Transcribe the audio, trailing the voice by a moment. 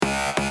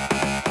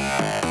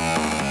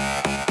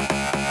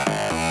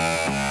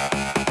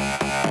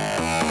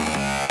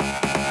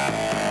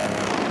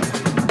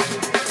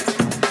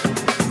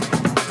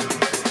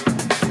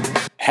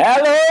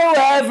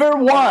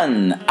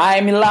everyone!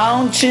 I'm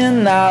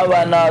launching now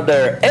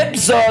another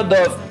episode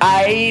of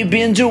I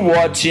Binge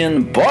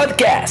Watching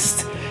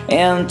Podcast.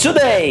 And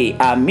today,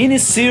 a mini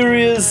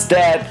series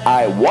that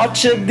I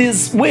watched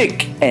this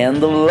week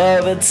and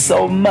love it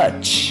so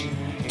much.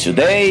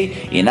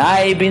 Today, in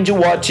I Binge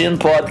Watching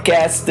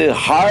Podcast,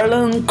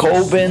 Harlan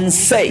Coben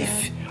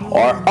Safe,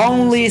 or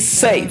Only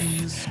Safe.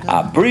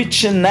 A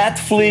British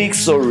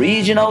Netflix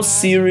original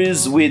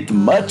series with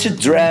much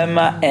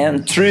drama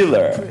and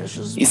thriller.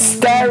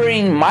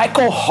 Starring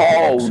Michael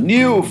Hall,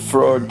 new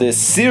for the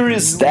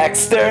series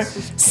Dexter,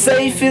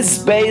 Safe is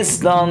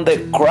based on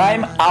the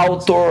crime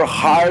author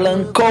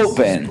Harlan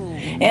Coben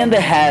and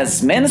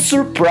has many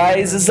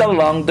surprises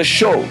along the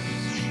show.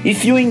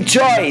 If you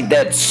enjoy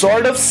that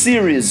sort of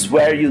series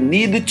where you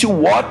need to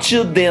watch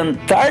the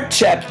entire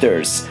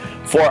chapters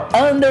for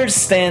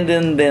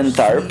understanding the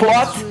entire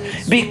plot,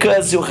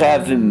 because you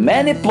have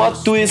many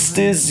plot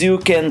twists you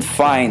can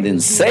find in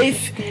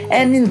Safe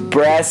and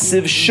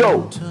impressive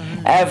show.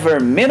 Every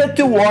minute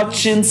you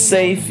watching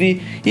Safe,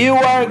 you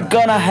are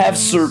gonna have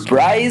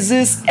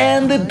surprises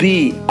and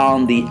be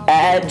on the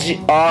edge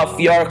of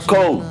your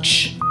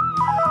couch.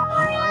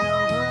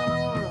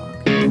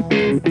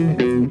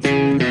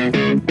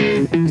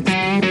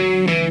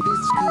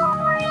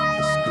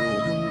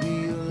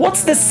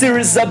 What's the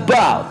series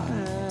about?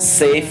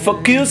 Safe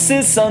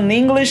focuses on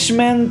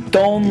Englishman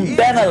Tom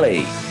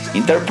Deneley,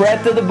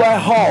 interpreted by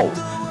Hall,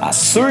 a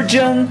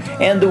surgeon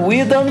and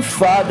widowed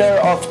father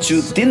of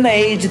two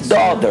teenage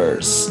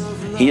daughters.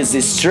 He is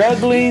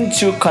struggling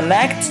to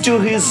connect to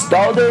his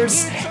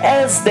daughters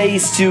as they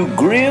still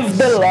grieve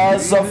the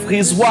loss of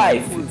his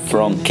wife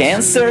from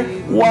cancer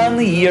 1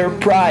 year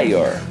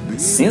prior.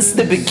 Since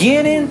the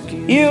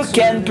beginning, you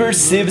can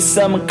perceive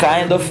some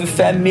kind of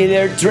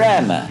familiar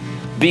drama,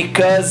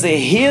 because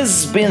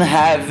he's been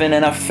having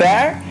an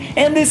affair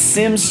and he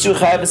seems to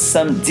have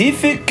some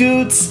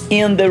difficulties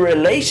in the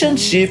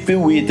relationship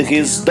with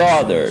his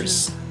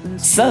daughters.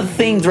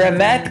 Something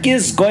dramatic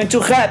is going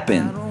to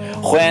happen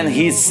when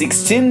his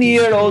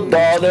 16-year-old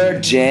daughter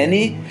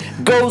Jenny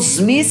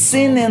goes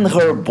missing and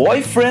her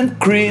boyfriend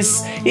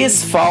Chris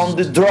is found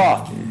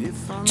dead.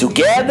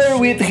 Together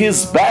with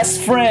his best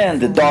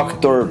friend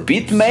Dr.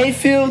 Pete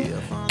Mayfield,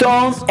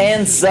 Tom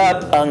ends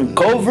up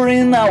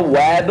uncovering a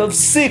web of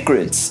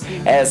secrets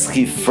as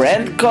he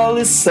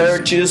frantically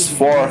searches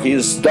for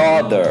his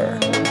daughter.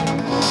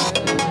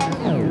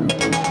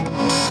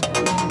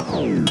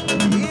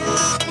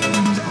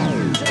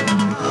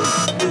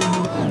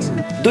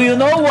 Do you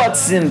know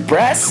what's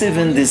impressive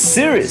in this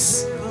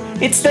series?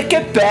 It's the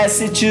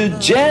capacity to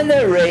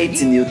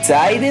generate new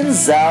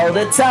tidings all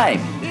the time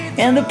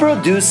and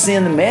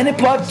producing many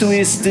plot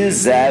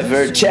twists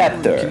every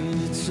chapter.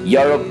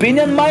 Your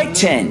opinion might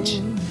change,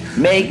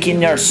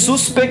 making your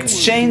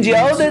suspects change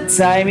all the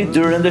time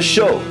during the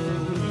show.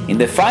 In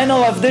the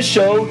final of the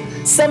show,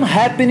 some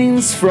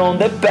happenings from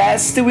the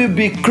past will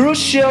be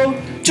crucial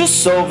to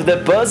solve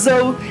the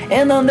puzzle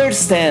and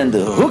understand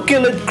who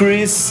killed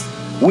Chris,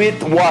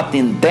 with what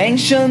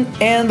intention,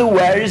 and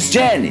where is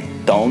Jenny,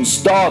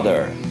 Tom's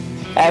daughter.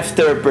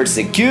 After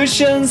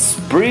persecutions,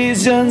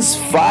 prisons,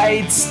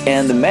 fights,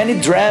 and many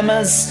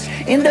dramas,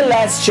 in the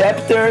last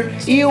chapter,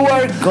 you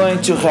are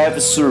going to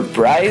have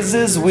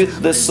surprises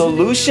with the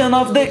solution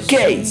of the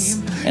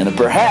case. And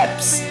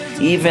perhaps,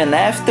 even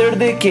after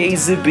the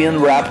case is being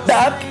wrapped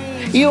up,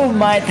 you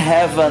might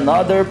have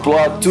another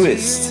plot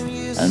twist.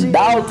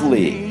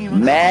 Undoubtedly,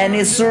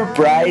 many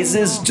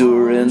surprises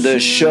during the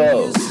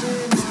show.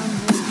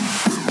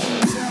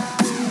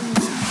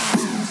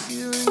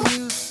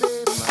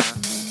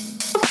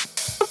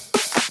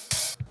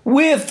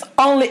 With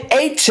only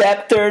 8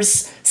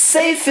 chapters,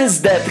 Safe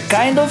is that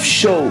kind of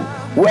show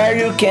where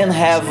you can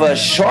have a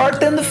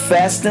short and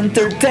fast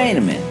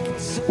entertainment,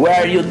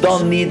 where you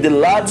don't need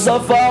lots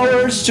of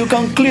hours to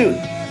conclude,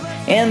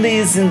 and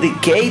is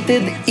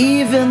indicated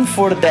even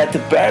for that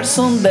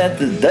person that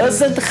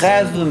doesn't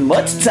have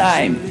much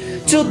time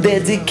to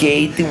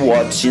dedicate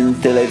watching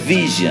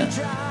television.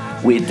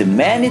 With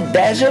many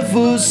deja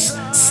vus,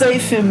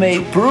 Safe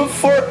may prove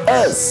for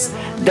us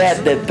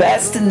that the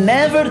past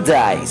never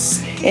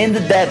dies, and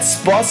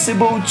that's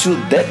possible to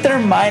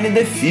determine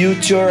the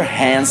future,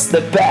 hence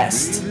the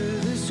past.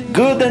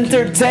 Good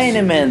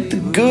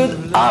entertainment,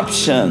 good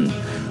option,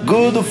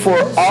 good for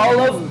all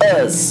of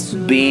us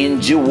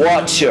binge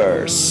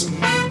watchers.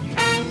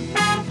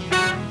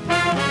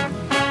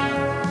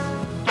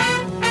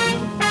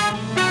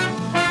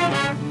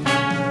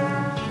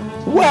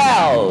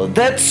 Well,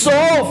 that's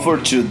all for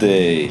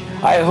today.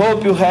 I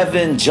hope you have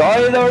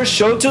enjoyed our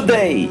show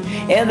today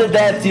and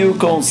that you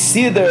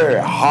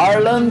consider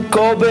Harlan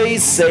Coben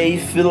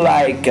Safe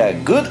like a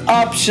good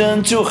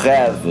option to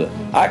have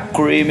a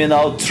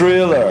criminal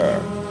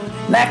thriller.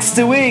 Next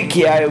week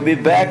I will be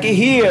back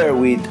here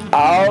with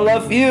all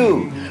of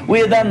you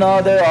with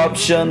another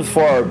option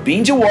for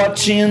binge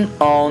watching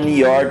on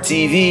your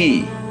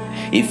TV.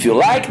 If you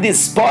like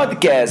this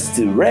podcast,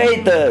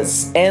 rate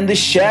us and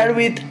share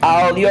with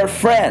all your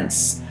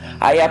friends.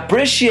 I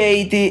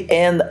appreciate it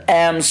and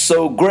am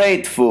so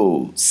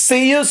grateful.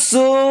 See you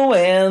soon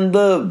and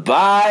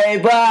bye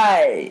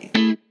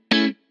bye.